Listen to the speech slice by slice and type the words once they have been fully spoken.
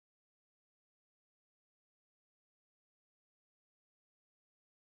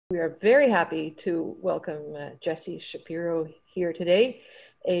We are very happy to welcome Jesse Shapiro here today,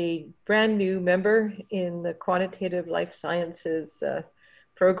 a brand new member in the Quantitative Life Sciences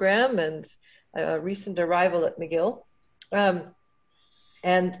program and a recent arrival at McGill.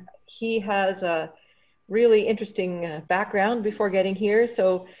 And he has a really interesting background before getting here.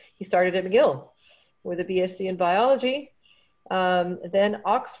 So he started at McGill with a BSc in biology, then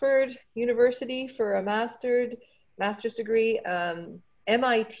Oxford University for a master's degree,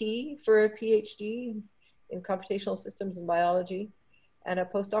 MIT for a PhD in computational systems and biology, and a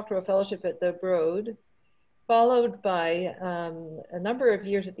postdoctoral fellowship at the Broad, followed by a number of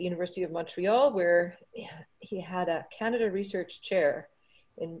years at the University of Montreal, where he had a Canada Research Chair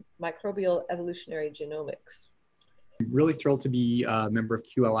in microbial evolutionary genomics. I'm really thrilled to be a member of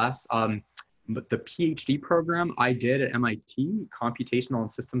QLS. But the PhD program I did at MIT, computational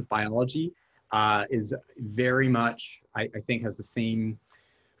and systems biology, is very much, I think, has the same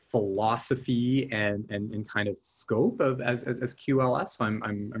philosophy and kind of scope of as QLS. So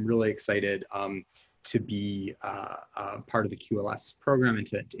I'm really excited to be part of the QLS program and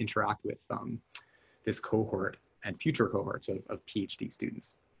to interact with this cohort and future cohorts of PhD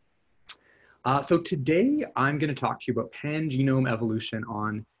students. So today I'm going to talk to you about pangenome evolution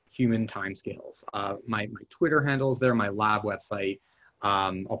on human timescales. My Twitter handle is there, my lab website.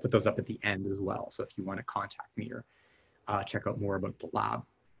 I'll put those up at the end as well. So if you want to contact me or check out more about the lab.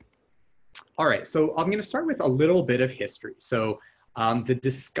 All right, so I'm going to start with a little bit of history. So the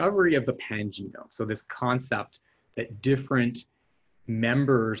discovery of the pangenome. So this concept that different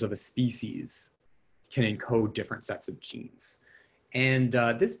members of a species can encode different sets of genes. And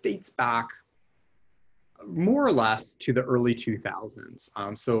this dates back more or less to the early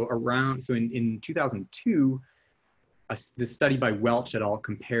 2000s. So in 2002, this study by Welch et al.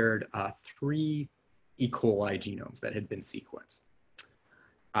 Compared 3 E. coli genomes that had been sequenced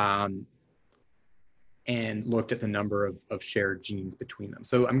and looked at the number of shared genes between them.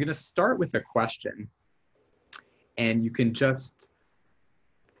 So I'm going to start with a question, and you can just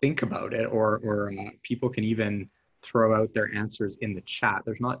think about it, or people can even throw out their answers in the chat.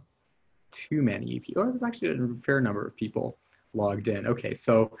 There's not too many people. There's actually a fair number of people logged in. Okay,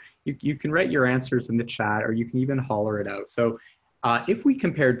 so you can write your answers in the chat, or you can even holler it out. So if we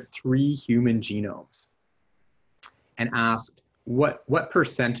compared 3 human genomes and asked what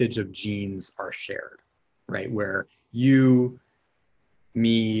percentage of genes are shared, right? Where you,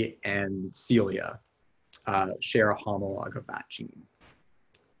 me, and Celia share a homologue of that gene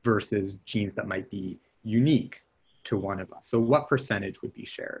versus genes that might be unique to one of us. So what percentage would be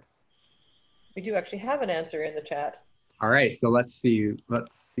shared? We do actually have an answer in the chat. All right, so let's see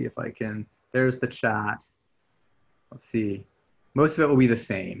if I can, there's the chat. Let's see, most of it will be the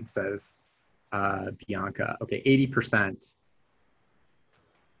same, says Bianca. Okay, 80%,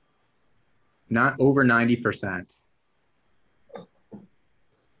 not over 90%.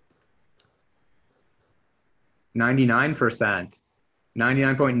 99%,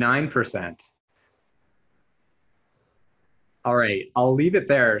 99.9%. All right, I'll leave it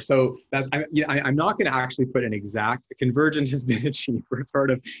there. So that's, I'm not going to actually put an exact, convergence has been achieved. We're sort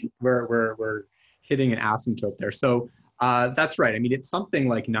of, we're hitting an asymptote there. So that's right. I mean, it's something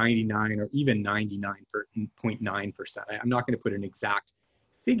like 99 or even 99.9%. I'm not going to put an exact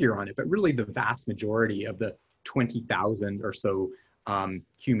figure on it, but really the vast majority of the 20,000 or so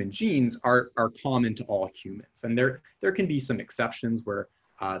human genes are common to all humans. And there can be some exceptions where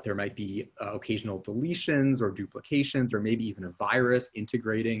there might be occasional deletions or duplications, or maybe even a virus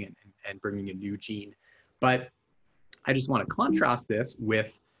integrating and bringing a new gene. But I just want to contrast this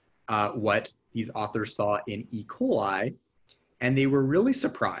with what these authors saw in E. coli, and they were really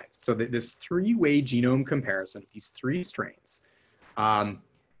surprised. So that this 3-way genome comparison of these 3 strains, and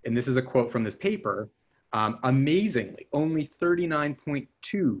this is a quote from this paper, amazingly, only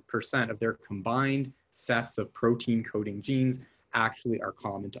 39.2% of their combined sets of protein coding genes actually are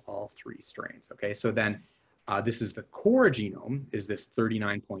common to all 3 strains. Okay, so then this is the core genome, is this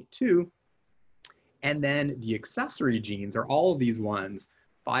 39.2, and then the accessory genes are all of these ones,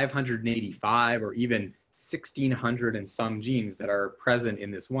 585 or even 1,600 and some genes that are present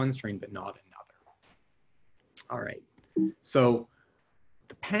in this one strain but not another. All right, so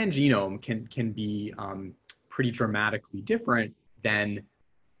the pangenome can be pretty dramatically different than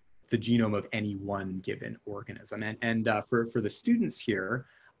the genome of any one given organism. And for the students here,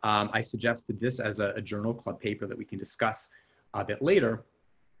 I suggested this as a journal club paper that we can discuss a bit later,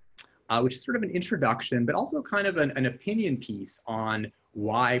 which is sort of an introduction, but also kind of an opinion piece on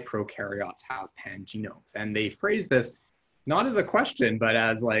why prokaryotes have pangenomes. And they phrase this not as a question, but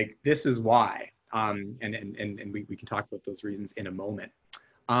as like, this is why. And we can talk about those reasons in a moment.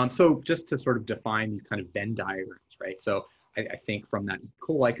 So just to sort of define these kind of Venn diagrams, right? So I think from that E.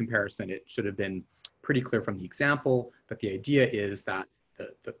 coli comparison, it should have been pretty clear from the example, but the idea is that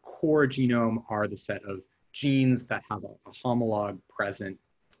the core genome are the set of genes that have a homologue present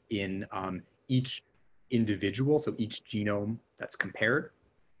in each individual, so each genome that's compared,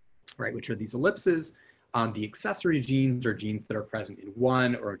 right, which are these ellipses. The accessory genes are genes that are present in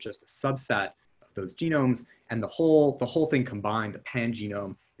one or just a subset of those genomes, and the whole thing combined, the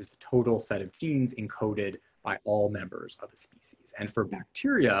pangenome, is the total set of genes encoded by all members of a species. And for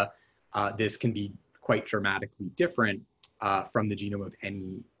bacteria, this can be quite dramatically different from the genome of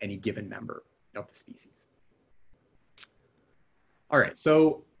any given member of the species. All right,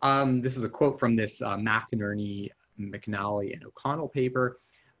 so this is a quote from this McInerney, McNally, and O'Connell paper.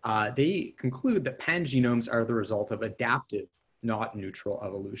 They conclude that pangenomes are the result of adaptive, not neutral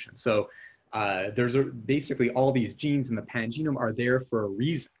evolution. So basically all these genes in the pangenome are there for a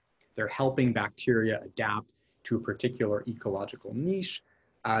reason. They're helping bacteria adapt to a particular ecological niche.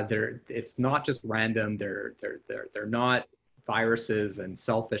 It's not just random. They're not viruses and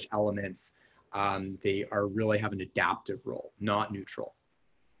selfish elements. They really have an adaptive role, not neutral.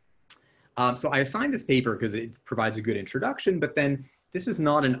 So I assigned this paper because it provides a good introduction, but then this is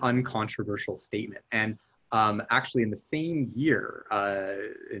not an uncontroversial statement. And actually in the same year,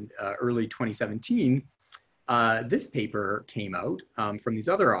 in early 2017, this paper came out from these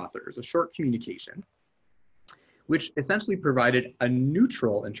other authors, a short communication, which essentially provided a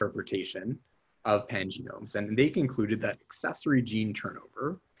neutral interpretation of pangenomes. And they concluded that accessory gene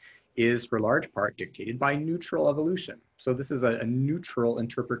turnover is for large part dictated by neutral evolution. So this is a neutral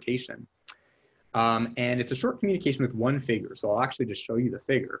interpretation. And it's a short communication with one figure. So I'll actually just show you the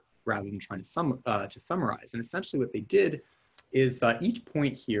figure rather than trying to summarize. And essentially what they did is each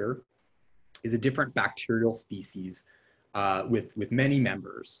point here is a different bacterial species with many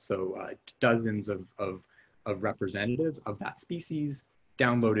members. So dozens of representatives of that species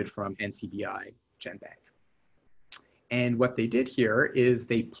downloaded from NCBI GenBank. And what they did here is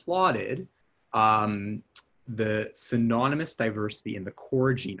they plotted the synonymous diversity in the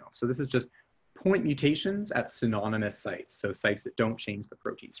core genome. So this is just point mutations at synonymous sites, so sites that don't change the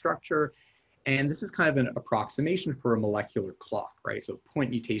protein structure. And this is kind of an approximation for a molecular clock, right? So point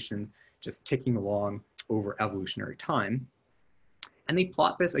mutations just ticking along over evolutionary time. And they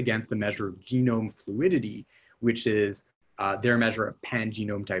plot this against a measure of genome fluidity, which is their measure of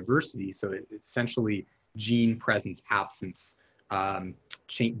pangenome diversity. So it's essentially gene presence, absence,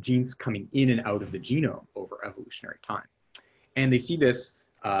 genes coming in and out of the genome over evolutionary time. And they see this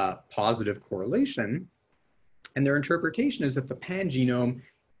positive correlation, and their interpretation is that the pangenome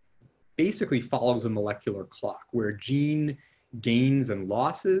basically follows a molecular clock where gene gains and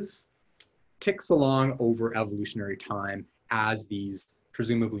losses ticks along over evolutionary time as these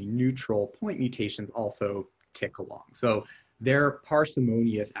presumably neutral point mutations also tick along. So their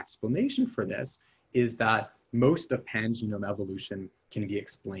parsimonious explanation for this is that most of pangenome evolution can be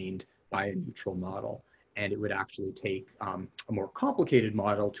explained by a neutral model. And it would actually take a more complicated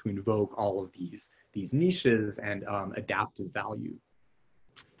model to invoke all of these niches and adaptive value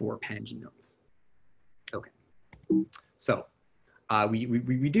for pangenomes. Okay, so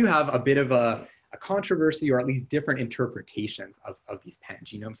we do have a bit of a controversy, or at least different interpretations of these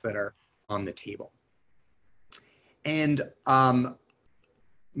pangenomes that are on the table. And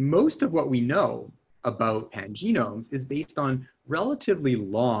most of what we know about pangenomes is based on relatively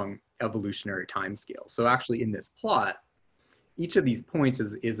long evolutionary timescales. So actually in this plot, each of these points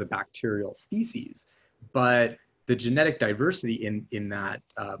is a bacterial species, but the genetic diversity in that,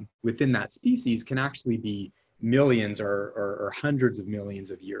 within that species can actually be millions or hundreds of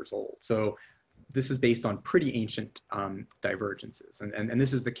millions of years old. So this is based on pretty ancient divergences. And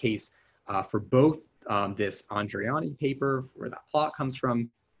this is the case for both this Andreani paper, where that plot comes from,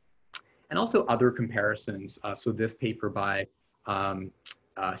 and also other comparisons. So this paper by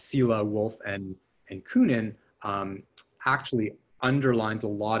Sila, Wolf, and Kunin actually underlines a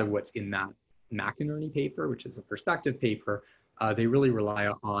lot of what's in that McInerney paper, which is a perspective paper. They really rely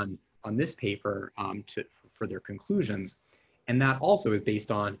on this paper for their conclusions. And that also is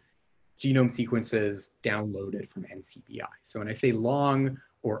based on genome sequences downloaded from NCBI. So when I say long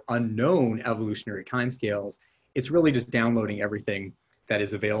or unknown evolutionary timescales, it's really just downloading everything that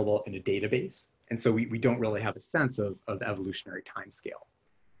is available in a database. And so we don't really have a sense of evolutionary timescale.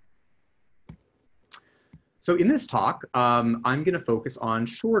 So in this talk, I'm going to focus on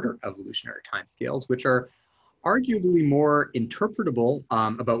shorter evolutionary timescales, which are arguably more interpretable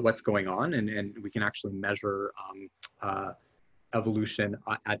about what's going on, and we can actually measure evolution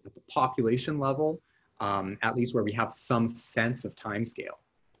at the population level, at least where we have some sense of timescale.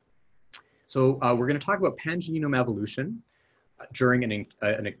 So we're going to talk about pangenome evolution during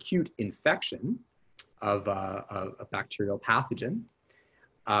an acute infection of a bacterial pathogen.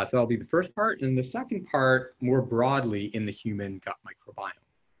 So that'll be the first part. And the second part, more broadly, in the human gut microbiome.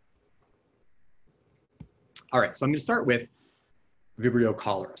 All right, so I'm going to start with Vibrio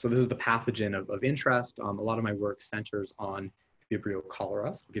cholera. So this is the pathogen of interest. A lot of my work centers on Vibrio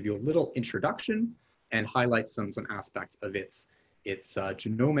cholera. So I'll give you a little introduction and highlight some aspects of its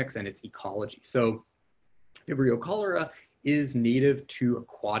genomics and its ecology. So Vibrio cholera is native to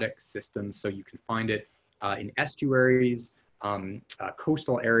aquatic systems. So you can find it in estuaries,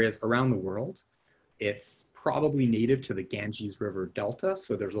 coastal areas around the world. It's probably native to the Ganges River Delta.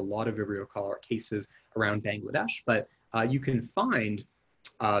 So there's a lot of Vibrio cholera cases around Bangladesh, but you can find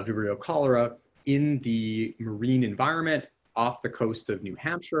Vibrio cholera in the marine environment off the coast of New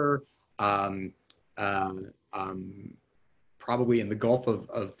Hampshire, probably in the Gulf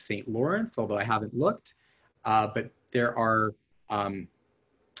of St. Lawrence, although I haven't looked. But there are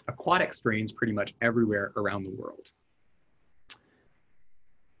aquatic strains pretty much everywhere around the world.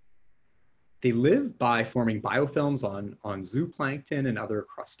 They live by forming biofilms on zooplankton and other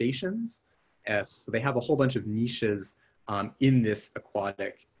crustaceans. So they have a whole bunch of niches in this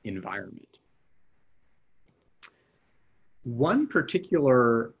aquatic environment. One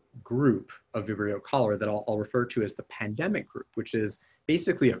particular group of Vibrio cholera that I'll refer to as the pandemic group, which is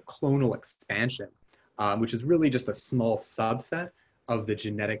basically a clonal expansion, which is really just a small subset of the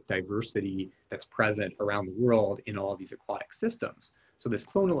genetic diversity that's present around the world in all of these aquatic systems. So this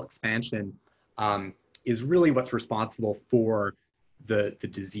clonal expansion is really what's responsible for the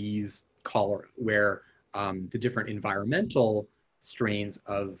disease cholera, where the different environmental strains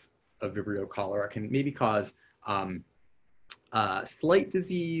of Vibrio cholera can maybe cause slight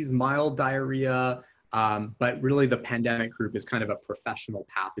disease, mild diarrhea, but really the pandemic group is kind of a professional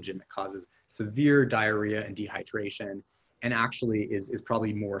pathogen that causes severe diarrhea and dehydration, and actually is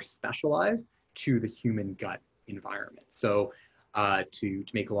probably more specialized to the human gut environment. So to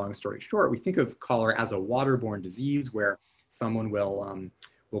make a long story short, we think of cholera as a waterborne disease where someone will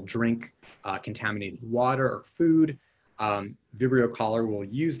drink contaminated water or food. Vibrio cholera will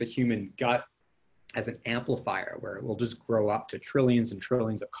use the human gut as an amplifier where it will just grow up to trillions and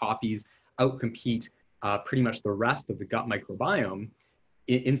trillions of copies, outcompete pretty much the rest of the gut microbiome.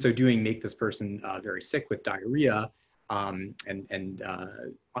 In so doing, make this person very sick with diarrhea.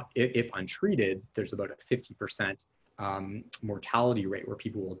 If untreated, there's about a 50% mortality rate where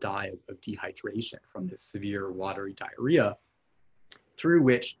people will die of dehydration from this severe watery diarrhea, through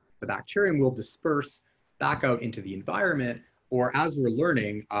which the bacterium will disperse back out into the environment, or as we're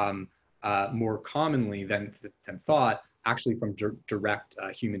learning, more commonly than thought, actually from direct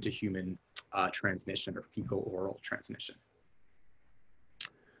human-to-human transmission or fecal-oral transmission.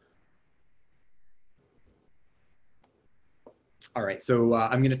 All right, so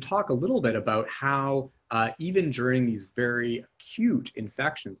I'm going to talk a little bit about how even during these very acute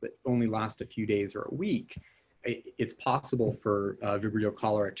infections that only last a few days or a week, it's possible for Vibrio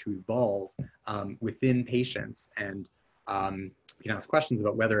cholera to evolve within patients, and you can ask questions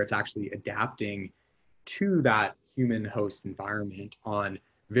about whether it's actually adapting to that human host environment on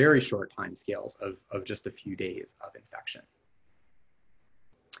very short timescales of just a few days of infection.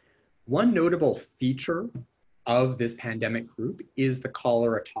 One notable feature of this pandemic group is the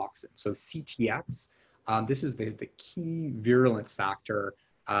cholera toxin, so CTX. This is the key virulence factor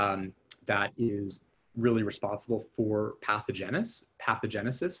that is really responsible for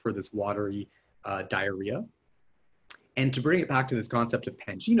pathogenesis for this watery diarrhea. And to bring it back to this concept of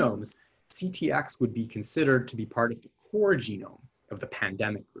pangenomes, CTX would be considered to be part of the core genome of the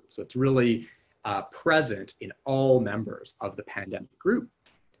pandemic group. So it's really present in all members of the pandemic group.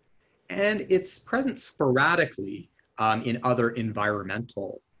 And it's present sporadically in other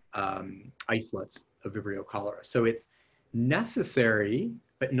environmental isolates of Vibrio cholera. So it's necessary,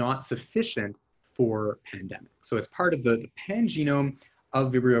 but not sufficient for pandemic. So it's part of the pangenome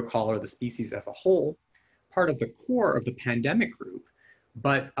of Vibrio cholera, the species as a whole, part of the core of the pandemic group.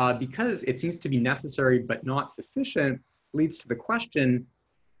 But because it seems to be necessary but not sufficient, leads to the question,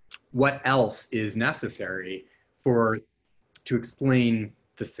 what else is necessary to explain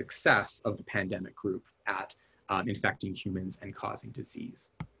the success of the pandemic group at infecting humans and causing disease?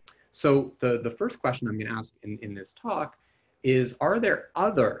 So the first question I'm going to ask in this talk is, are there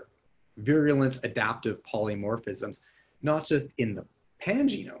other virulence adaptive polymorphisms, not just in the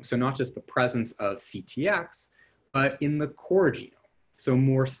pangenome, so not just the presence of CTX, but in the core genome, so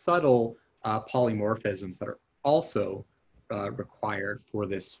more subtle polymorphisms that are also required for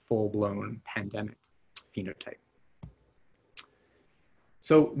this full-blown pandemic phenotype?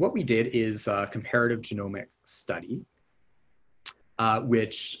 So what we did is a comparative genomic study,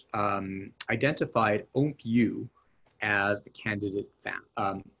 which identified OMP-U as the candidate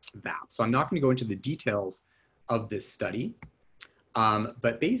VAP. So I'm not going to go into the details of this study,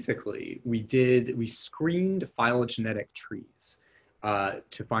 but basically we screened phylogenetic trees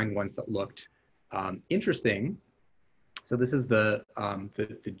to find ones that looked interesting. So this is the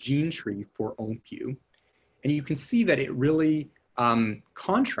gene tree for OMP-U, and you can see that it really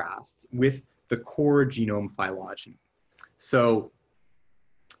contrasts with the core genome phylogeny. So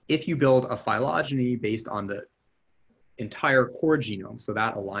if you build a phylogeny based on the entire core genome, so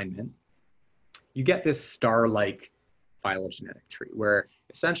that alignment, you get this star-like phylogenetic tree where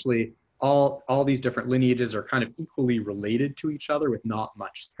essentially all these different lineages are kind of equally related to each other with not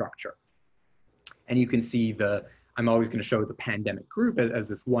much structure. And you can see I'm always going to show the pandemic group as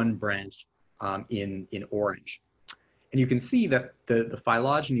this one branch in orange. And you can see that the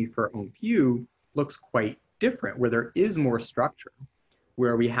phylogeny for OMP-U looks quite different, where there is more structure,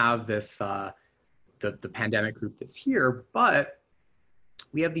 where we have this, the pandemic group that's here, but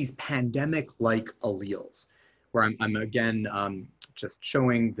we have these pandemic-like alleles, where I'm again just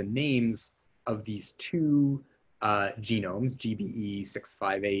showing the names of these two genomes, GBE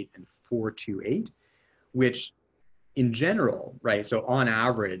 658 and 428, which in general, right, so on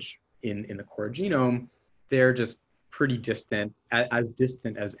average in the core genome, they're just pretty distant, as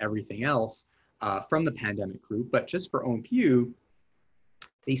distant as everything else from the pandemic group. But just for OMP-U,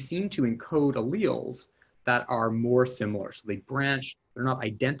 they seem to encode alleles that are more similar. So they branch, they're not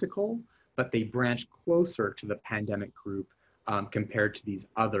identical, but they branch closer to the pandemic group compared to these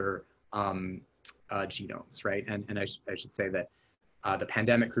other genomes, right? And I should say that the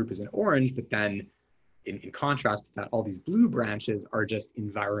pandemic group is in orange, but then in contrast to that, all these blue branches are just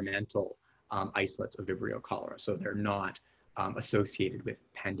environmental isolates of Vibrio cholera. So they're not associated with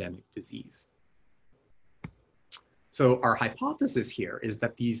pandemic disease. So our hypothesis here is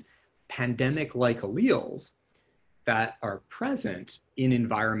that these pandemic-like alleles that are present in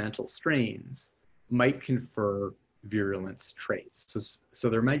environmental strains might confer virulence traits. So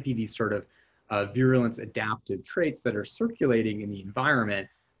there might be these sort of virulence adaptive traits that are circulating in the environment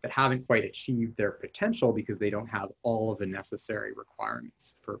that haven't quite achieved their potential because they don't have all of the necessary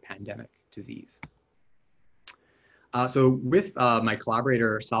requirements for pandemic disease. So with my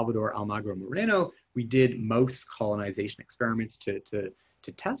collaborator, Salvador Almagro Moreno, we did mouse colonization experiments to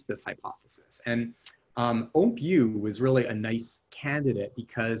test this hypothesis. And OMP-U was really a nice candidate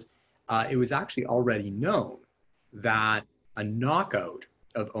because it was actually already known that a knockout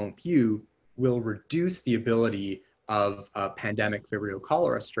of OMP-U will reduce the ability of a pandemic Vibrio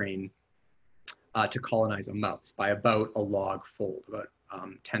cholera strain to colonize a mouse by about a log fold, about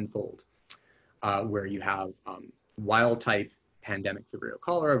 10-fold, where you have wild type pandemic Vibrio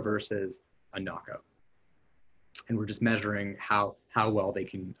cholera versus a knockout. And we're just measuring how well they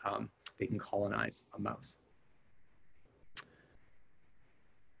can colonize a mouse.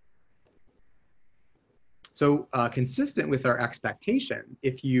 So consistent with our expectation,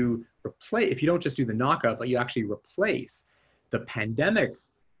 if you don't just do the knockout, but you actually replace the pandemic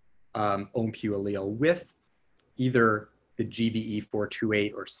OMP-U allele with either the GBE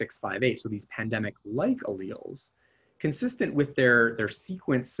 428 or 658, so these pandemic-like alleles, consistent with their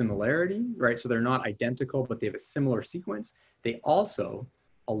sequence similarity, right? So they're not identical, but they have a similar sequence. They also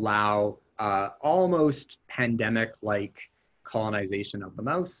allow almost pandemic-like colonization of the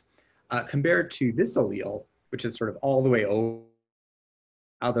mouse, compared to this allele, which is sort of all the way over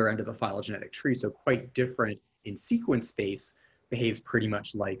the other end of the phylogenetic tree, so quite different in sequence space, behaves pretty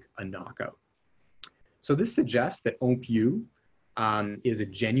much like a knockout. So this suggests that OMP-U is a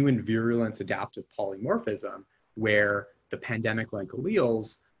genuine virulence adaptive polymorphism where the pandemic-like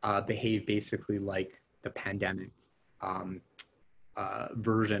alleles behave basically like the pandemic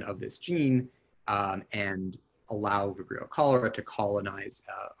version of this gene and allow Vibrio cholera to colonize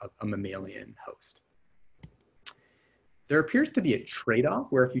a mammalian host. There appears to be a trade-off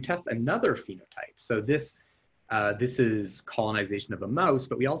where if you test another phenotype, so this is colonization of a mouse,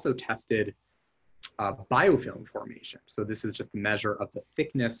 but we also tested biofilm formation. So this is just a measure of the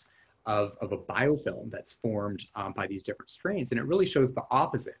thickness of a biofilm that's formed by these different strains. And it really shows the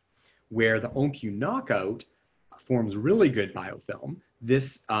opposite, where the OMP-U knockout forms really good biofilm.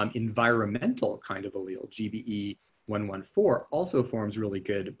 This environmental kind of allele, GBE 114, also forms really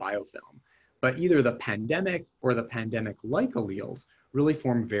good biofilm. But either the pandemic or the pandemic-like alleles really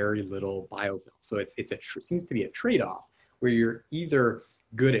form very little biofilm. So it seems to be a trade-off where you're either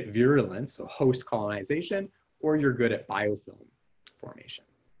good at virulence, so host colonization, or you're good at biofilm formation.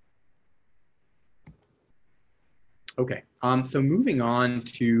 Okay, so moving on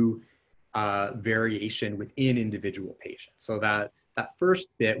to variation within individual patients. So that first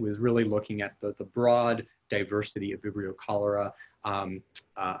bit was really looking at the broad diversity of Vibrio cholera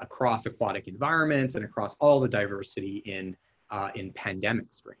across aquatic environments and across all the diversity in pandemic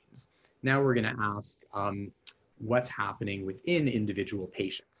strains. Now we're going to ask what's happening within individual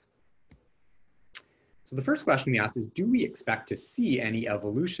patients. So the first question we asked is, do we expect to see any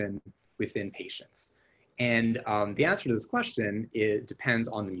evolution within patients? And the answer to this question, it depends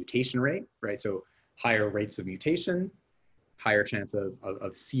on the mutation rate, right? So higher rates of mutation, higher chance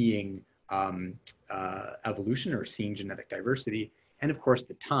of seeing evolution or seeing genetic diversity, and of course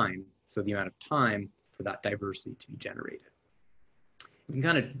the time, so the amount of time for that diversity to be generated. We can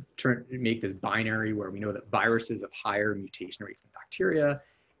kind of make this binary where we know that viruses have higher mutation rates than bacteria,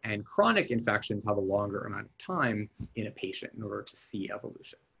 and chronic infections have a longer amount of time in a patient in order to see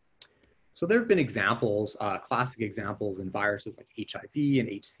evolution. So there have been examples, classic examples in viruses like HIV and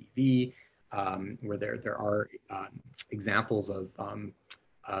HCV, where there are examples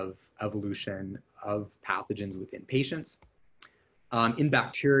of evolution of pathogens within patients. In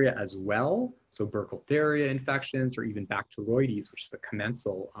bacteria as well, so Burkholderia infections or even Bacteroides, which is the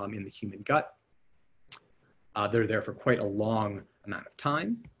commensal in the human gut. They're there for quite a long amount of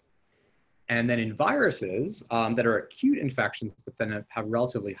time. And then in viruses that are acute infections, but then have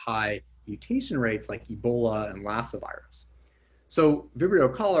relatively high mutation rates like Ebola and Lassa virus. So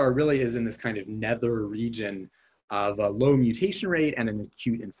Vibrio cholera really is in this kind of nether region of a low mutation rate and an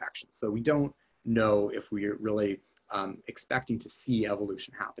acute infection. So we don't know if we're really expecting to see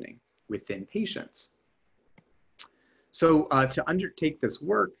evolution happening within patients. So to undertake this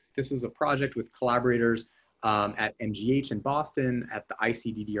work, this is a project with collaborators at MGH in Boston, at the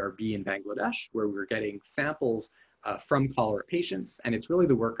ICDDRB in Bangladesh, where we were getting samples from cholera patients. And it's really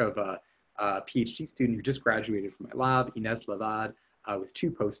the work of a PhD student who just graduated from my lab, Inès Lavad, with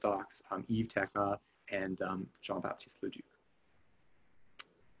two postdocs, Yves Techa and Jean-Baptiste Leduc.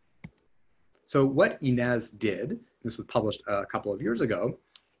 So what Inès did, this was published a couple of years ago,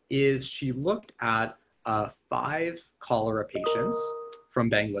 is she looked at 5 cholera patients from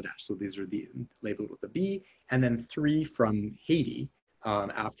Bangladesh. So these are the labeled with a B, and then 3 from Haiti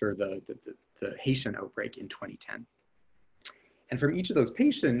after the Haitian outbreak in 2010. And from each of those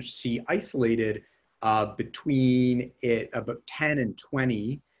patients, she isolated between about 10 and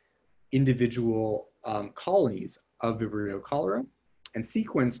 20 individual colonies of Vibrio cholera and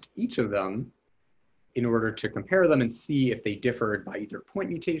sequenced each of them in order to compare them and see if they differed by either point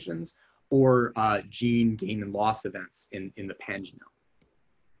mutations or gene gain and loss events in the pangenome.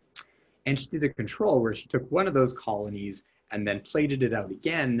 And she did a control where she took one of those colonies and then plated it out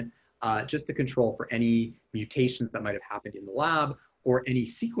again, just to control for any mutations that might have happened in the lab or any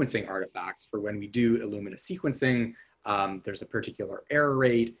sequencing artifacts for when we do Illumina sequencing. There's a particular error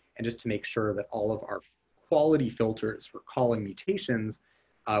rate, and just to make sure that all of our quality filters for calling mutations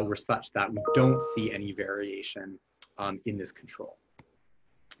were such that we don't see any variation in this control.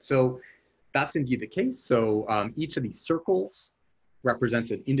 So that's indeed the case. So each of these circles represents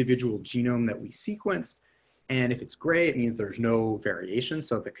an individual genome that we sequenced. And if it's gray, it means there's no variation.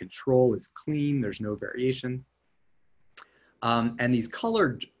 So if the control is clean, there's no variation. And these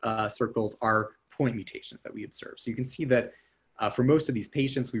colored circles are point mutations that we observe. So you can see that for most of these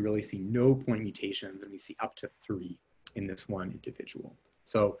patients, we really see no point mutations, and we see up to 3 in this one individual.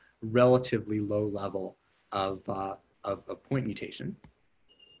 So relatively low level of point mutation.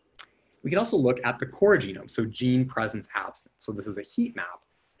 We can also look at the core genome, so gene presence absence. So this is a heat map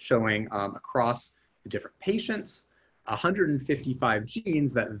showing across the different patients, 155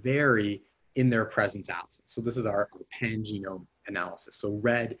 genes that vary in their presence absence. So this is our pangenome analysis. So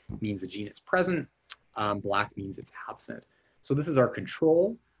red means the gene is present, black means it's absent. So this is our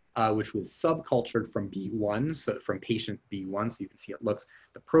control, which was subcultured from B1, so from patient B1. So you can see it looks,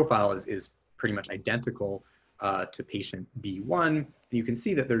 the profile is pretty much identical to patient B1. And you can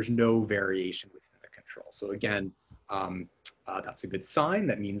see that there's no variation within the control. So again, that's a good sign.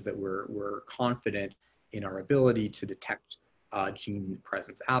 That means that we're confident in our ability to detect gene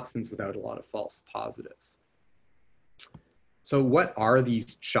presence absence without a lot of false positives. So what are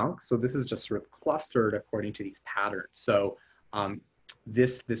these chunks? So this is just sort of clustered according to these patterns. So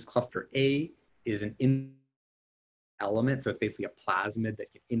this cluster A is an element. So it's basically a plasmid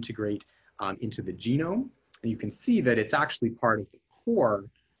that can integrate into the genome. And you can see that it's actually part of the core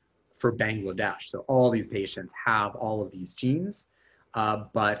for Bangladesh. So all these patients have all of these genes,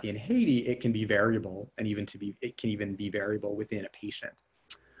 but in Haiti, it can be variable, and it can even be variable within a patient.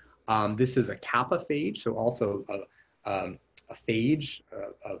 This is a kappa phage, so also a phage,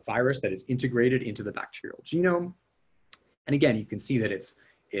 a virus that is integrated into the bacterial genome. And again, you can see that it's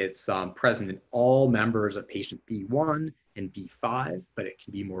present in all members of patient B1 and B5, but it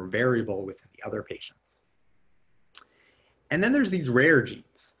can be more variable within the other patients. And then there's these rare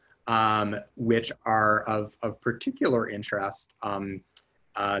genes, which are of particular interest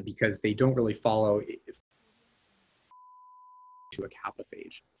because they don't really follow to a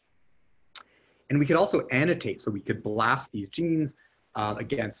capophage. And we could also annotate, so we could blast these genes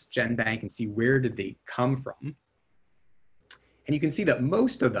against GenBank and see where did they come from. And you can see that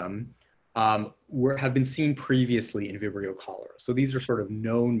most of them have been seen previously in Vibrio cholera. So these are sort of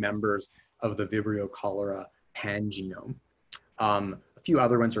known members of the Vibrio cholera pangenome. A few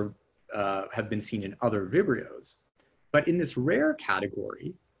other ones have been seen in other Vibrios. But in this rare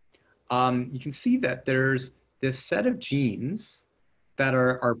category, you can see that there's this set of genes that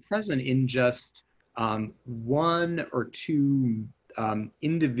are present in just one or two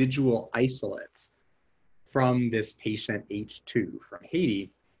individual isolates from this patient H2 from Haiti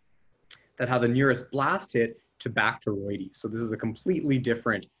that have the nearest blast hit to Bacteroides. So this is a completely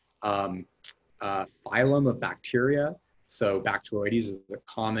different phylum of bacteria. So Bacteroides is a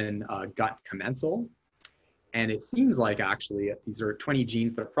common gut commensal. And it seems like actually these are 20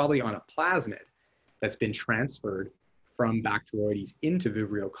 genes that are probably on a plasmid that's been transferred from Bacteroides into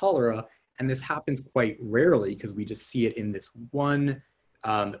Vibrio cholera. And this happens quite rarely because we just see it in this one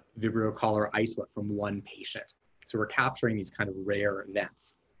Vibrio cholera isolate from one patient. So we're capturing these kind of rare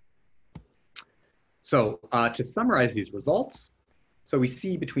events. So to summarize these results, so we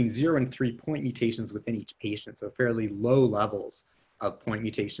see between 0 and 3 point mutations within each patient, so fairly low levels of point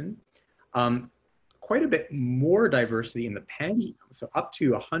mutation. Quite a bit more diversity in the pangenome, so up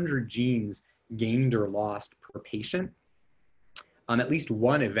to 100 genes gained or lost per patient, at least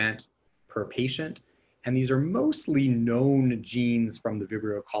one event per patient. And these are mostly known genes from the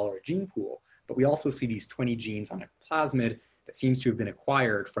Vibrio cholera gene pool, but we also see these 20 genes on a plasmid that seems to have been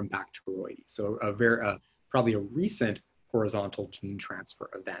acquired from Bacteroides. So probably a recent horizontal gene transfer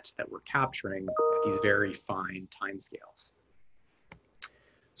event that we're capturing at these very fine timescales.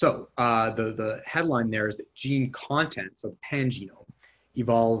 So the headline there is that gene content, so the pangenome,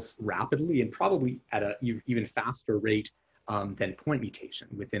 evolves rapidly and probably at an even faster rate than point mutation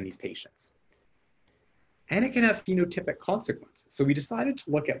within these patients. And it can have phenotypic consequences. So we decided to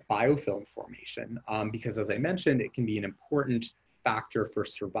look at biofilm formation because, as I mentioned, it can be an important factor for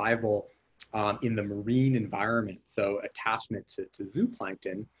survival in the marine environment. So attachment to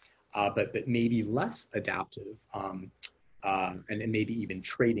zooplankton, but maybe less adaptive and maybe even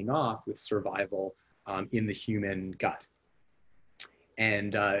trading off with survival in the human gut.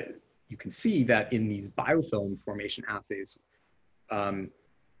 And you can see that in these biofilm formation assays,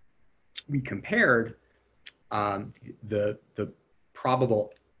 we compared the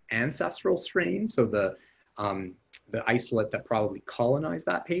probable ancestral strain, so the isolate that probably colonized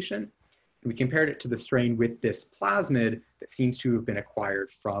that patient. And we compared it to the strain with this plasmid that seems to have been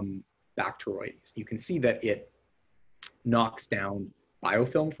acquired from Bacteroides. You can see that it knocks down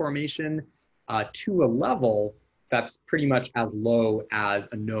biofilm formation to a level that's pretty much as low as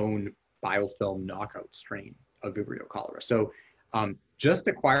a known biofilm knockout strain of Vibrio cholera. So just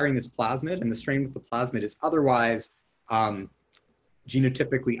acquiring this plasmid, and the strain with the plasmid is otherwise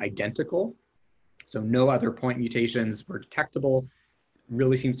genotypically identical. So no other point mutations were detectable,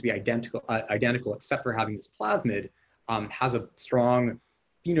 really seems to be identical except for having this plasmid, has a strong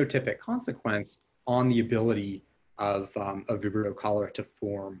phenotypic consequence on the ability of Vibrio cholera to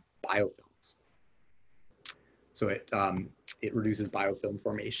form biofilms. So it reduces biofilm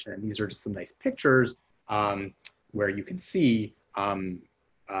formation. And these are just some nice pictures where you can see an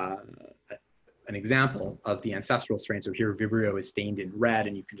example of the ancestral strain. So here Vibrio is stained in red,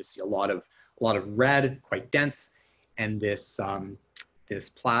 and you can just see a lot of red, quite dense. And this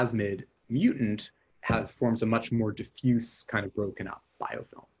plasmid mutant forms a much more diffuse kind of broken up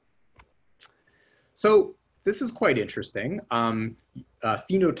biofilm. So this is quite interesting.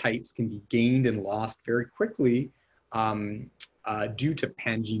 Phenotypes can be gained and lost very quickly due to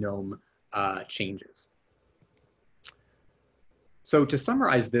pangenome changes. So to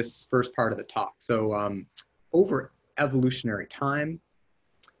summarize this first part of the talk, so over evolutionary time,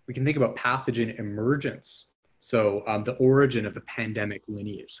 we can think about pathogen emergence. So the origin of the pandemic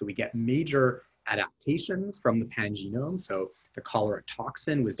lineage. So we get major adaptations from the pangenome. So the cholera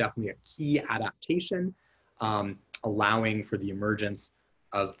toxin was definitely a key adaptation, allowing for the emergence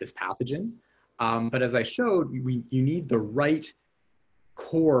of this pathogen. But as I showed, you need the right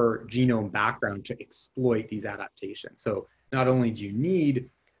core genome background to exploit these adaptations. So not only do you need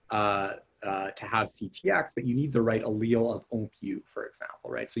to have CTX, but you need the right allele of ONCU, for example,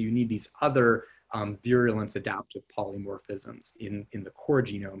 right? So you need these other virulence adaptive polymorphisms in the core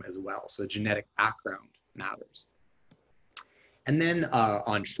genome as well. So genetic background matters. And then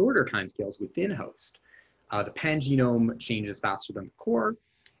on shorter timescales within host, the pangenome changes faster than the core,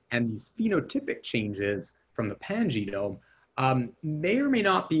 and these phenotypic changes from the pangenome may or may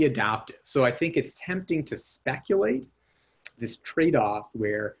not be adaptive. So I think it's tempting to speculate this trade-off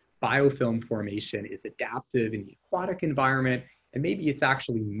where biofilm formation is adaptive in the aquatic environment, and maybe it's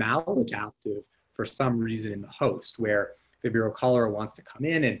actually maladaptive for some reason in the host, where Vibrio cholera wants to come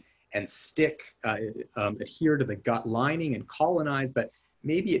in and stick, adhere to the gut lining and colonize, but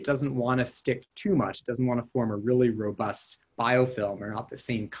maybe it doesn't want to stick too much. It doesn't want to form a really robust biofilm, or not the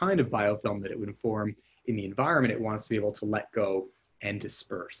same kind of biofilm that it would form in the environment. It wants to be able to let go and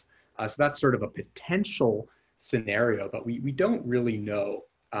disperse. So that's sort of a potential scenario, but we don't really know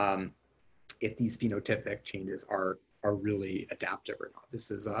if these phenotypic changes are really adaptive or not.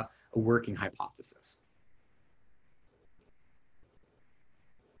 This is a working hypothesis.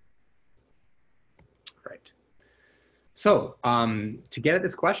 Right. So to get at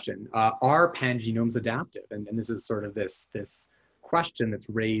this question, are pangenomes adaptive? And this is sort of this question that's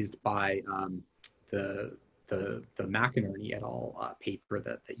raised by the McInerney et al. Paper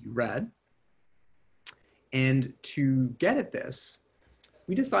that you read. And to get at this,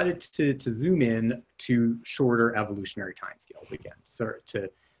 we decided to zoom in to shorter evolutionary timescales again, so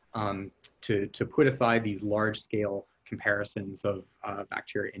to put aside these large-scale comparisons of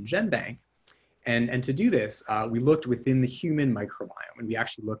bacteria in GenBank. And to do this, we looked within the human microbiome, and we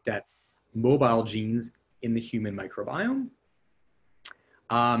actually looked at mobile genes in the human microbiome.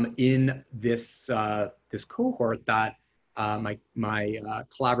 In this cohort that my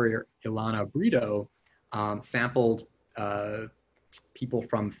collaborator Ilana Brito sampled people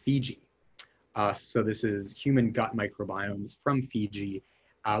from Fiji. So this is human gut microbiomes from Fiji,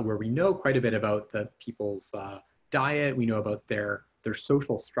 where we know quite a bit about the people's diet. We know about their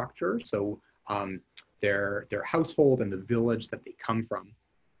social structure, so their household and the village that they come from.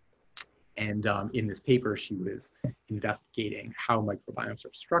 And in this paper, she was investigating how microbiomes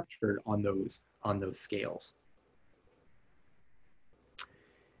are structured on those scales.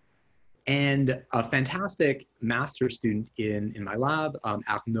 And a fantastic master's student in my lab,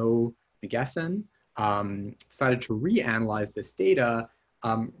 Arnaud Megessen, decided to reanalyze this data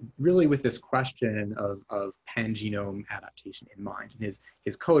really with this question of pangenome adaptation in mind. And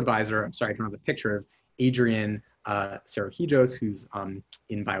his co-advisor, I'm sorry, I don't have a picture of Adrian Serahijos, who's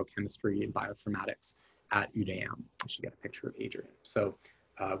in biochemistry and bioinformatics at UDAM. I should get a picture of Adrian. So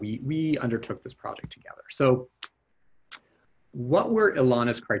we undertook this project together. So what were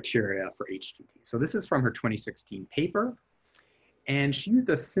Ilana's criteria for H2D? So this is from her 2016 paper, and she used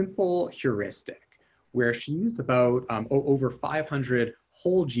a simple heuristic where she used about over 500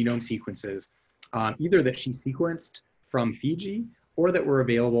 whole genome sequences, either that she sequenced from Fiji or that were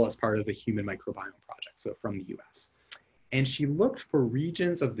available as part of the Human Microbiome Project, so from the US. And she looked for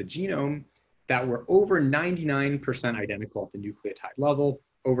regions of the genome that were over 99% identical at the nucleotide level,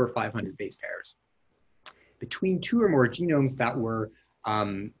 over 500 base pairs. Between two or more genomes that were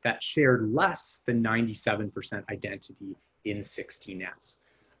that shared less than 97% identity in 16S.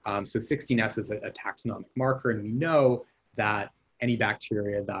 So 16S is a taxonomic marker, and we know that any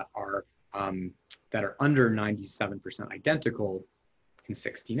bacteria that are under 97% identical in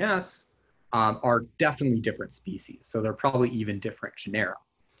 16S are definitely different species. So they're probably even different genera.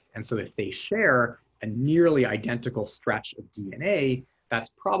 And so if they share a nearly identical stretch of DNA, that's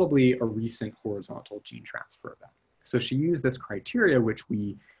probably a recent horizontal gene transfer event. So she used this criteria, which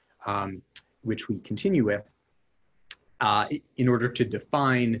we continue with, in order to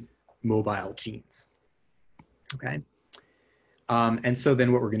define mobile genes. Okay. And so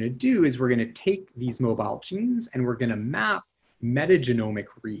then what we're going to do is we're going to take these mobile genes and we're going to map metagenomic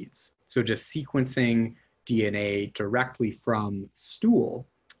reads. So just sequencing DNA directly from stool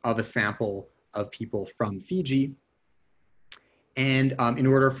of a sample of people from Fiji. And in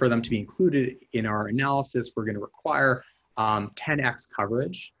order for them to be included in our analysis, we're going to require 10x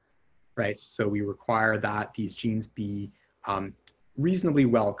coverage, right? So we require that these genes be reasonably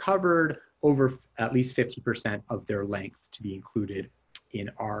well covered, over at least 50% of their length to be included in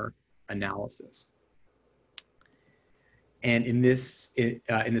our analysis. And in this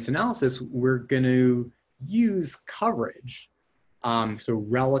analysis, we're going to use coverage, so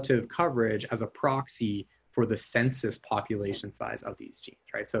relative coverage, as a proxy for the census population size of these genes,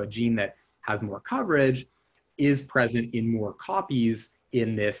 right? So a gene that has more coverage is present in more copies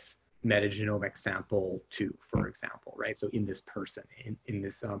in this metagenomic sample 2, for example, right? So in this person, in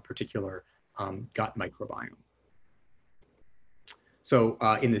this particular gut microbiome. So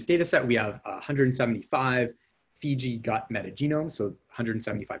in this data set, we have 175 Fiji gut metagenomes, so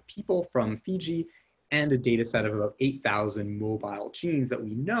 175 people from Fiji, and a data set of about 8,000 mobile genes that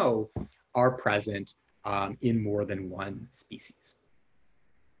we know are present in more than one species.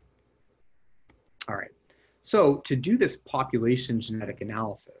 All right, so to do this population genetic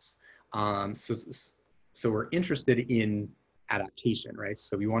analysis, so we're interested in adaptation, right?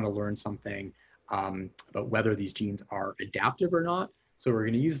 So we want to learn something about whether these genes are adaptive or not. So we're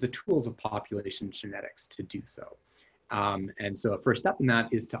going to use the tools of population genetics to do so. And so a first step in that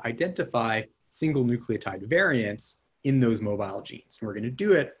is to identify single nucleotide variants in those mobile genes. And we're going to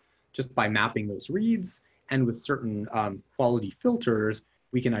do it just by mapping those reads, and with certain quality filters,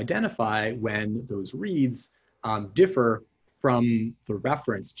 we can identify when those reads differ from the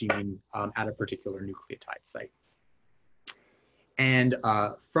reference gene at a particular nucleotide site. And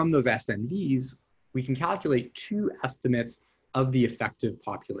from those SNVs, we can calculate two estimates of the effective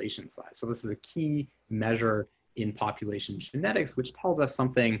population size. So this is a key measure in population genetics, which tells us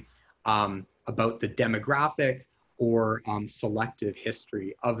something about the demographic or selective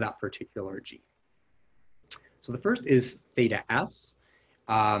history of that particular gene. So the first is theta S,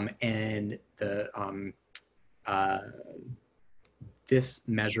 and this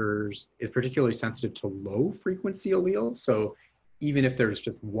is particularly sensitive to low frequency alleles. So even if there's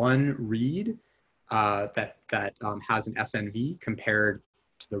just one read that has an SNV compared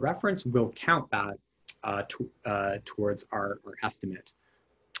to the reference, we'll count that towards our estimate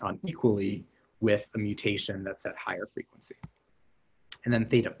equally with a mutation that's at higher frequency. And then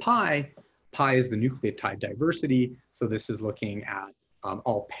theta pi is the nucleotide diversity. So this is looking at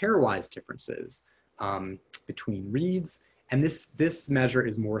all pairwise differences between reads. And this measure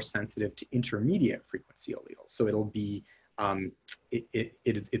is more sensitive to intermediate frequency alleles. So it'll be,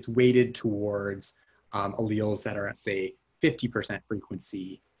 it's weighted towards alleles that are at, say, 50%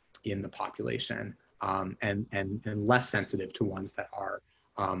 frequency in the population, and less sensitive to ones that are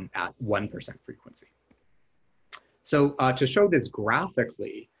at 1% frequency. So to show this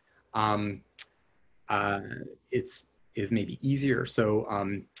graphically, is maybe easier.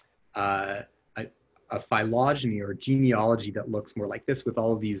 So a phylogeny or genealogy that looks more like this with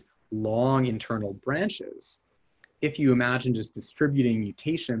all of these long internal branches, if you imagine just distributing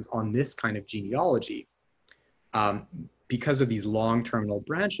mutations on this kind of genealogy, because of these long terminal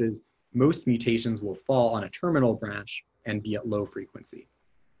branches, most mutations will fall on a terminal branch and be at low frequency.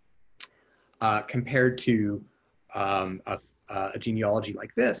 Compared to a genealogy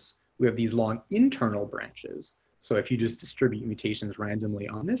like this, we have these long internal branches. So if you just distribute mutations randomly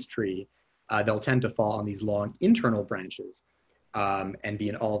on this tree, they'll tend to fall on these long internal branches and be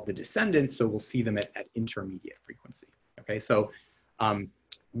in all of the descendants. So we'll see them at intermediate frequency. Okay, so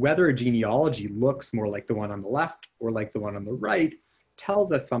whether a genealogy looks more like the one on the left or like the one on the right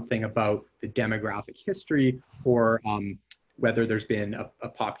tells us something about the demographic history, or whether there's been a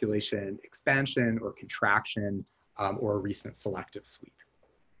population expansion or contraction or a recent selective sweep.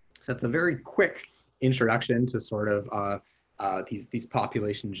 So that's a very quick introduction to sort of these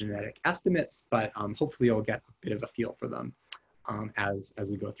population genetic estimates, but hopefully you'll get a bit of a feel for them as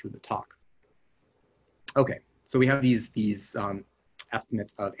we go through the talk. Okay, so we have these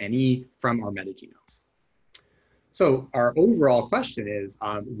estimates of NE from our metagenomes. So our overall question is,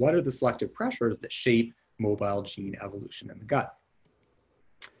 what are the selective pressures that shape mobile gene evolution in the gut?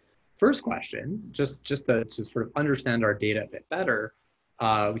 First question, just to sort of understand our data a bit better,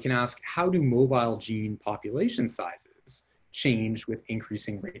 we can ask, how do mobile gene population sizes change with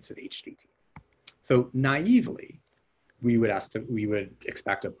increasing rates of HTT? So naively, we would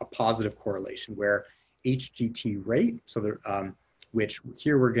expect a positive correlation where HTT rate, so which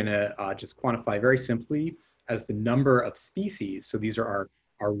here we're gonna just quantify very simply as the number of species. So these are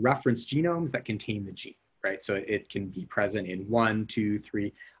our reference genomes that contain the gene, right? So it can be present in 1, 2,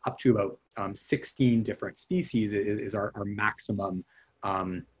 3, up to about 16 different species is our maximum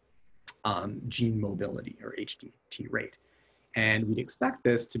gene mobility, or HTT rate. And we'd expect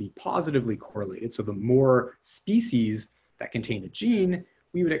this to be positively correlated. So the more species that contain a gene,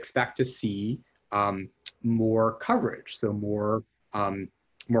 we would expect to see more coverage, so more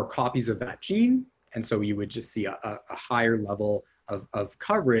copies of that gene. And so you would just see a higher level of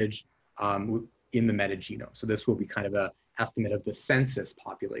coverage in the metagenome. So this will be kind of an estimate of the census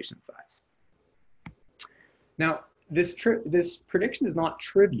population size. Now, this prediction is not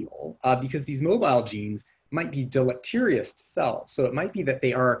trivial because these mobile genes might be deleterious to cells. So it might be that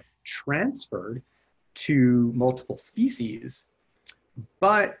they are transferred to multiple species,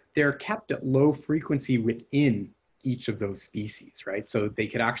 but they're kept at low frequency within each of those species, right? So they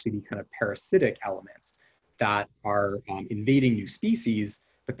could actually be kind of parasitic elements that are invading new species,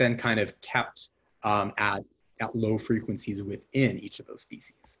 but then kind of kept at low frequencies within each of those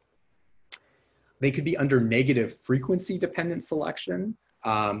species. They could be under negative frequency dependent selection,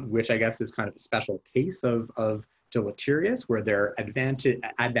 which I guess is kind of a special case of deleterious, where they're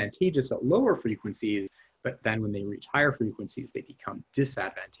advantageous at lower frequencies, but then when they reach higher frequencies, they become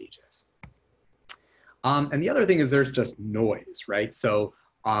disadvantageous. And the other thing is there's just noise, right? So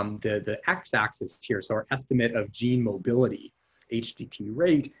the x-axis here, so our estimate of gene mobility, HDT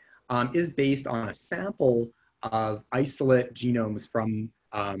rate, is based on a sample of isolate genomes from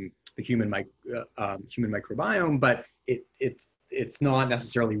the human microbiome, but it's not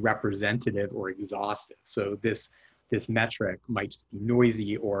necessarily representative or exhaustive. So this metric might just be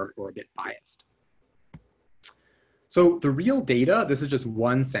noisy or a bit biased. So the real data, this is just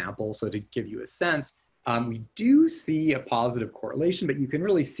one sample, so to give you a sense, we do see a positive correlation, but you can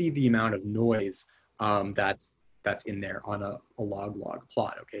really see the amount of noise that's in there on a log-log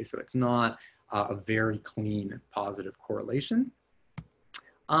plot, okay? So it's not a very clean positive correlation.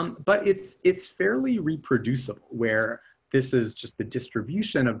 But it's fairly reproducible, where this is just the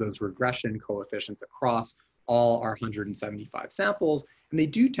distribution of those regression coefficients across all our 175 samples. And they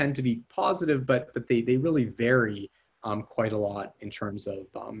do tend to be positive, but they really vary quite a lot in terms of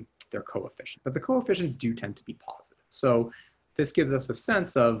their coefficient. But the coefficients do tend to be positive. So this gives us a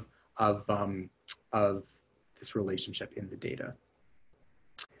sense of this relationship in the data.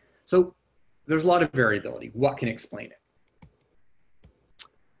 So there's a lot of variability. What can explain it?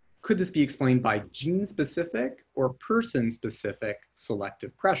 Could this be explained by gene-specific or person-specific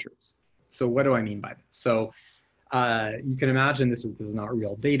selective pressures? So what do I mean by this? So you can imagine this is not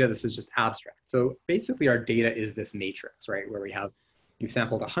real data, this is just abstract. So basically our data is this matrix, right? Where you've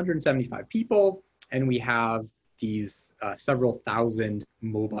sampled 175 people, and we have these several thousand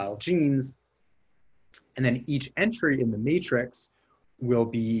mobile genes. And then each entry in the matrix will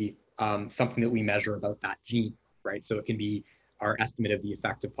be something that we measure about that gene, right? So it can be our estimate of the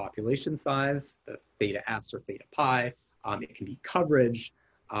effective population size, the theta S or theta pi. It can be coverage,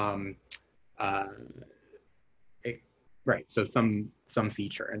 right? So some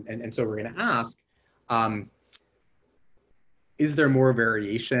feature, and so we're going to ask, is there more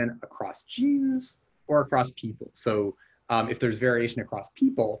variation across genes or across people? So if there's variation across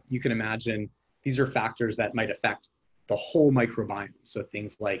people, you can imagine these are factors that might affect the whole microbiome. So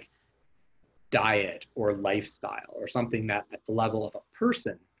things like diet or lifestyle, or something that at the level of a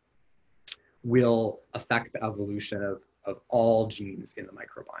person will affect the evolution of all genes in the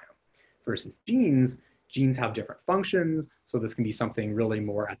microbiome. Versus genes have different functions, so this can be something really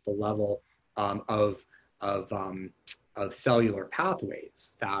more at the level of cellular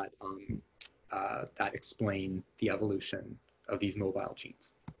pathways that explain the evolution of these mobile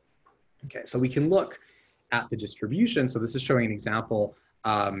genes. Okay, so we can look at the distribution. So this is showing an example.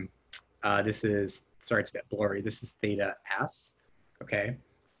 This is, sorry, it's a bit blurry. This is theta S, okay?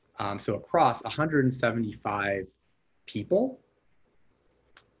 So across 175 people,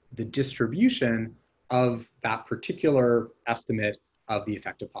 the distribution of that particular estimate of the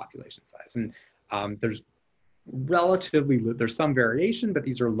effective population size. And there's some variation, but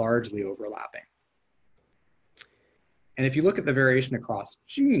these are largely overlapping. And if you look at the variation across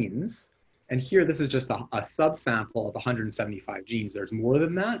genes, and here this is just a subsample of 175 genes. There's more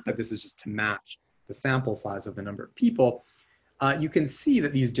than that, but this is just to match the sample size of the number of people. You can see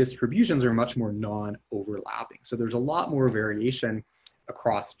that these distributions are much more non-overlapping. So there's a lot more variation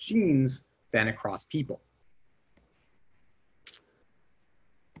across genes than across people.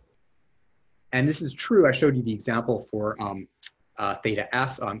 And this is true. I showed you the example for theta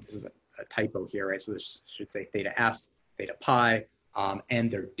S. This is a typo here, right? So this should say theta S, theta pi, and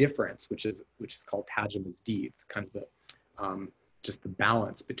their difference, which is called Pangenome D, kind of the just the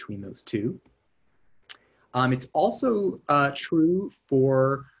balance between those two. It's also true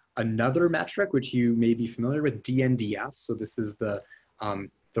for another metric, which you may be familiar with, DNDS. So this is the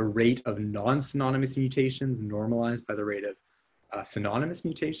rate of non-synonymous mutations normalized by the rate of synonymous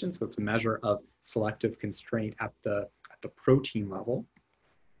mutations. So it's a measure of selective constraint at the protein level.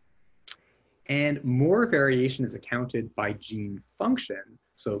 And more variation is accounted by gene function,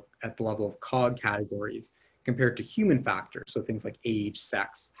 so at the level of COG categories, compared to human factors, so things like age,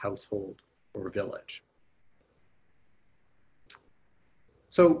 sex, household, or village.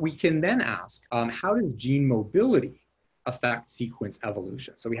 So we can then ask, how does gene mobility affect sequence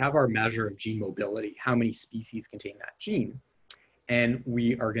evolution? So we have our measure of gene mobility, how many species contain that gene, and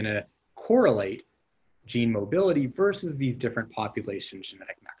we are going to correlate gene mobility versus these different population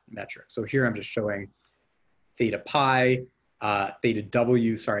genetic metrics. So here I'm just showing theta pi, theta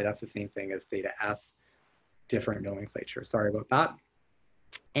w, sorry, that's the same thing as theta s, different nomenclature, sorry about that.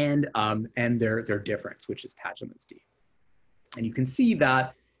 And their difference, which is Pangenome D. And you can see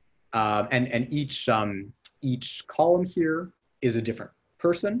that, and each column here is a different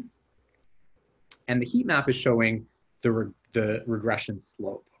person. And the heat map is showing the regression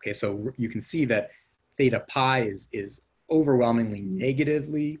slope. Okay, so you can see that theta pi is overwhelmingly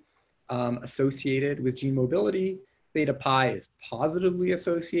negatively associated with gene mobility. Theta pi is positively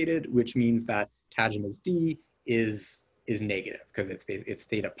associated, which means that Pangenome D is negative because it's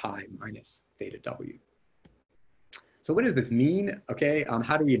theta pi minus theta w. So what does this mean? Okay,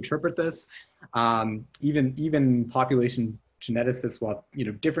 how do we interpret this? Even population geneticists will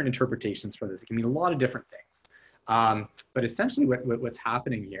have different interpretations for this. It can mean a lot of different things. But essentially what's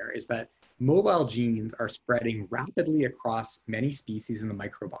happening here is that mobile genes are spreading rapidly across many species in the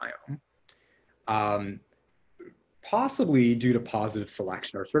microbiome, possibly due to positive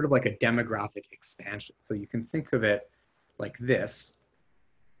selection or sort of like a demographic expansion. So you can think of it like this,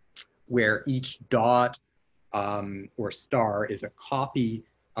 where each dot or star is a copy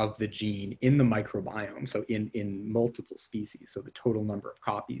of the gene in the microbiome, so in multiple species, so the total number of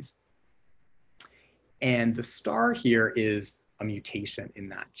copies. And the star here is a mutation in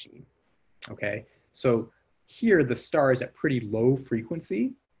that gene, okay? So here the star is at pretty low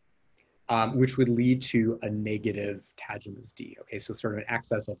frequency, which would lead to a negative Pangenome D, okay? So sort of an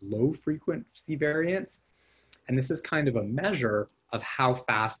excess of low frequency variants. And this is kind of a measure of how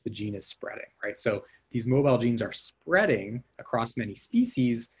fast the gene is spreading, right? So these mobile genes are spreading across many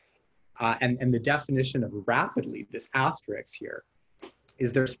species, and the definition of rapidly, this asterisk here,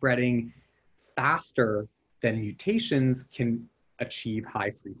 is they're spreading faster than mutations can achieve high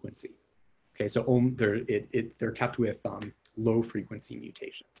frequency. Okay, so they're kept with low frequency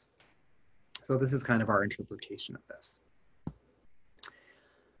mutations. So this is kind of our interpretation of this.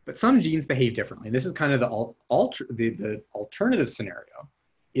 But some genes behave differently. This is kind of the alternative scenario,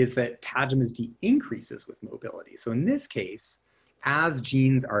 is that Pangenome D increases with mobility. So in this case, as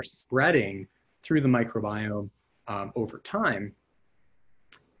genes are spreading through the microbiome over time,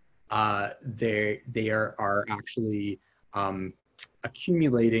 they are actually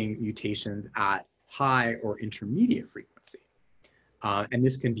accumulating mutations at high or intermediate frequency. And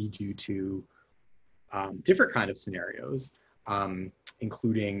this can be due to different kind of scenarios,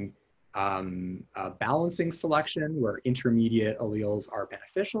 including balancing selection, where intermediate alleles are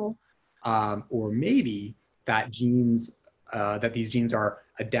beneficial, or maybe that these genes are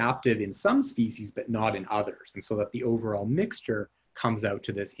adaptive in some species but not in others, and so that the overall mixture comes out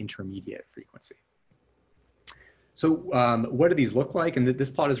to this intermediate frequency. So what do these look like? And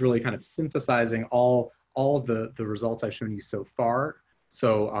this plot is really kind of synthesizing all of the results I've shown you so far.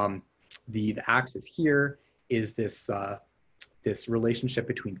 So the axis here is this this relationship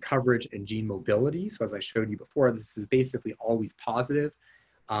between coverage and gene mobility. So as I showed you before, this is basically always positive,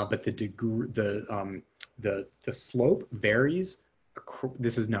 but the slope varies.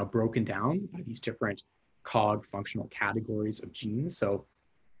 This is now broken down by these different cog functional categories of genes. So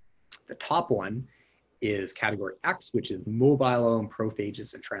the top one is category X, which is mobilome,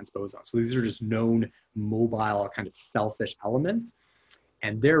 prophages, and transposons. So these are just known mobile kind of selfish elements,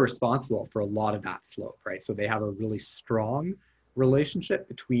 and they're responsible for a lot of that slope, right? So they have a really strong relationship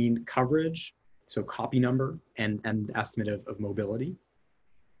between coverage, so copy number, and the estimate of mobility.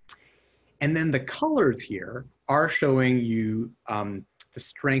 And then the colors here are showing you the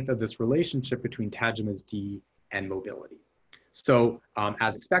strength of this relationship between Pangenome D and mobility. So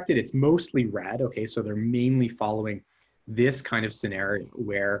as expected, it's mostly red, okay? So they're mainly following this kind of scenario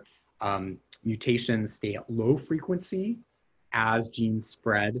where mutations stay at low frequency as genes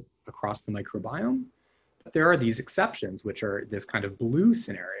spread across the microbiome. But there are these exceptions, which are this kind of blue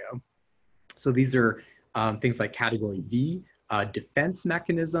scenario. So these are things like category V, defense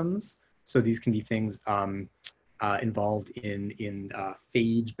mechanisms. So these can be things involved in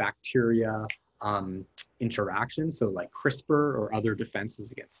phage bacteria interactions, so like CRISPR or other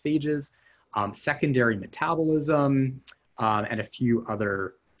defenses against phages, secondary metabolism, and a few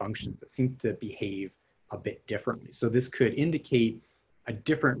other functions that seem to behave a bit differently. So this could indicate a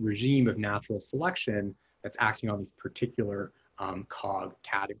different regime of natural selection that's acting on these particular cog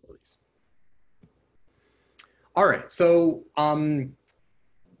categories. All right, so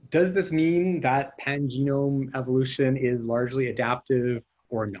does this mean that pangenome evolution is largely adaptive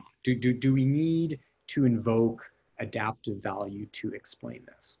or not? Do we need to invoke adaptive value to explain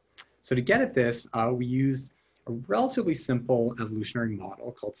this? So to get at this, we used a relatively simple evolutionary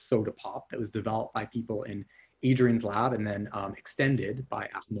model called Soda Pop that was developed by people in Adrian's lab and then extended by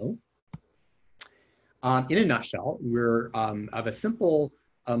Arnaud. In a nutshell, we're of a simple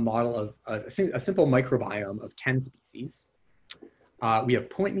model of a simple microbiome of 10 species. We have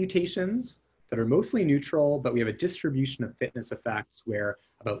point mutations that are mostly neutral, but we have a distribution of fitness effects where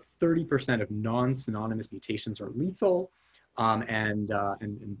about 30% of non-synonymous mutations are lethal, and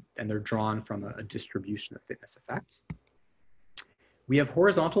they're drawn from a distribution of fitness effects. We have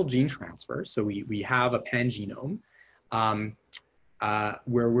horizontal gene transfer, so we have a pangenome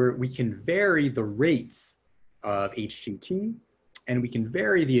where we can vary the rates of HGT, and we can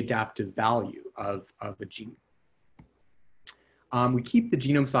vary the adaptive value of a gene. We keep the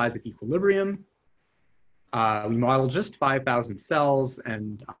genome size at equilibrium. We model just 5,000 cells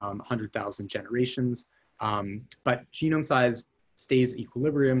and 100,000 generations, but genome size stays at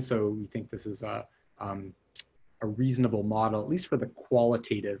equilibrium, so we think this is a reasonable model, at least for the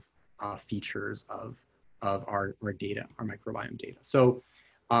qualitative features of our data, our microbiome data. So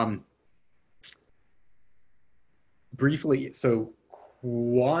briefly, so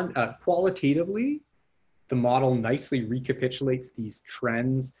qualitatively, the model nicely recapitulates these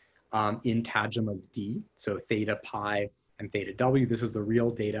trends in Pangenome D, so theta pi and theta W. This is the real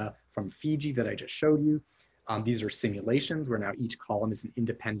data from Fiji that I just showed you. These are simulations where now each column is an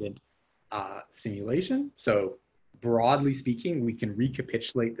independent simulation. So broadly speaking, we can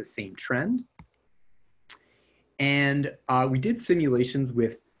recapitulate the same trend. And we did simulations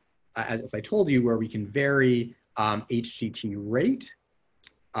with, as I told you, where we can vary HGT rate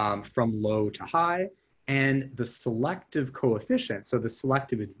from low to high, and the selective coefficient, so the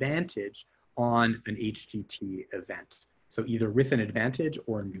selective advantage on an HGT event. So either with an advantage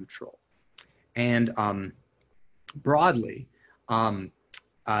or neutral. And broadly,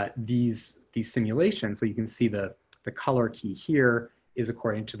 these simulations, so you can see the color key here is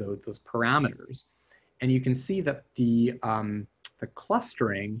according to those parameters. And you can see that the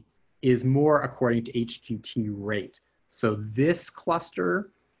clustering is more according to HGT rate. So this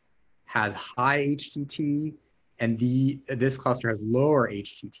cluster has high HGT, and this cluster has lower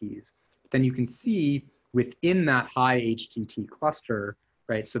HGTs. But then you can see within that high HGT cluster,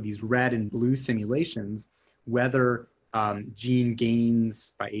 right, so these red and blue simulations, whether gene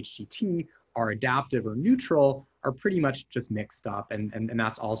gains by HGT are adaptive or neutral are pretty much just mixed up, and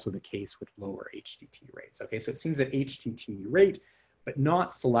that's also the case with lower HGT rates. Okay, so it seems that HGT rate, but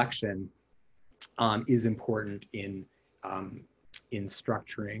not selection, is important in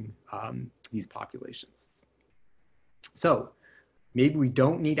structuring these populations. So maybe we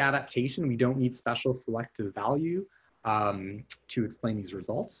don't need adaptation, we don't need special selective value to explain these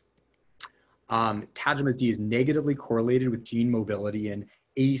results. Pangenome D is negatively correlated with gene mobility in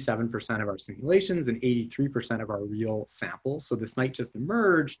 87% of our simulations and 83% of our real samples. So this might just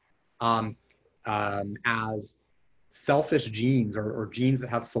emerge as selfish genes or genes that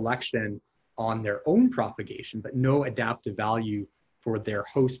have selection on their own propagation, but no adaptive value for their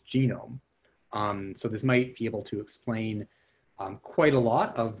host genome. So this might be able to explain quite a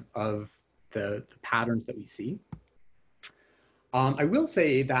lot of the patterns that we see. I will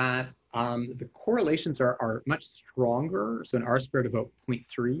say that the correlations are much stronger, so an R-squared of about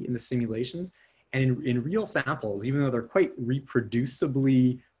 0.3 in the simulations, and in real samples, even though they're quite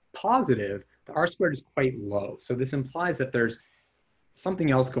reproducibly positive, the R-squared is quite low. So this implies that there's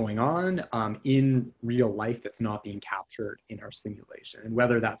something else going on in real life that's not being captured in our simulation. And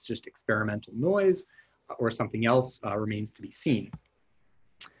whether that's just experimental noise or something else remains to be seen.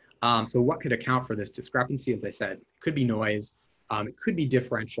 So what could account for this discrepancy? As I said, it could be noise, it could be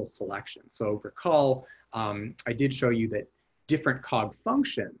differential selection. So recall, I did show you that different cog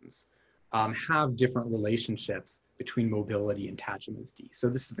functions have different relationships between mobility and Pangenome D. So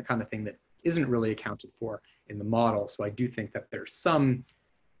this is the kind of thing that isn't really accounted for in the model. So I do think that there's some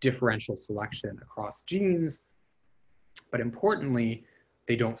differential selection across genes, but importantly,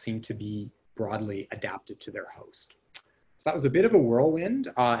 they don't seem to be broadly adapted to their host. So that was a bit of a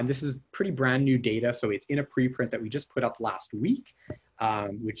whirlwind, and this is pretty brand new data. So it's in a preprint that we just put up last week,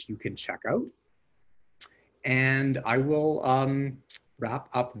 which you can check out. And I will wrap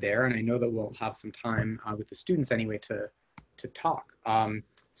up there, and I know that we'll have some time with the students anyway to talk.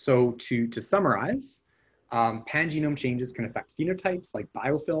 So to summarize, pangenome changes can affect phenotypes like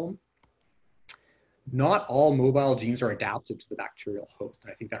biofilm. Not all mobile genes are adapted to the bacterial host,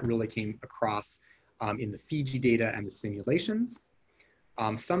 and I think that really came across in the Fiji data and the simulations.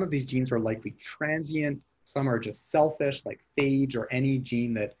 Some of these genes are likely transient, some are just selfish, like phage or any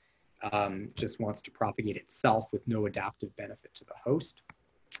gene that just wants to propagate itself with no adaptive benefit to the host.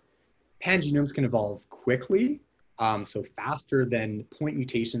 Pangenomes can evolve quickly, so faster than point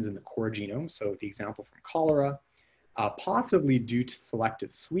mutations in the core genome, so the example from cholera, possibly due to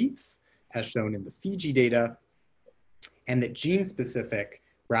selective sweeps, as shown in the Fiji data, and that gene-specific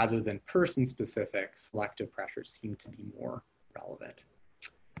rather than person-specific selective pressures seem to be more relevant.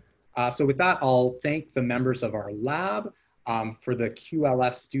 So with that, I'll thank the members of our lab. For the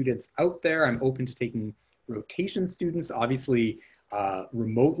QLS students out there, I'm open to taking rotation students, obviously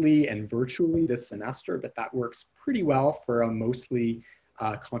remotely and virtually this semester, but that works pretty well for a mostly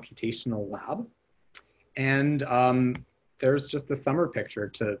computational lab. And there's just the summer picture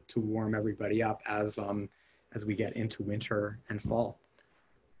to warm everybody up as we get into winter and fall.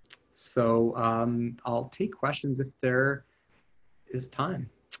 So I'll take questions if there is time.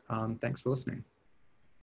 Thanks for listening.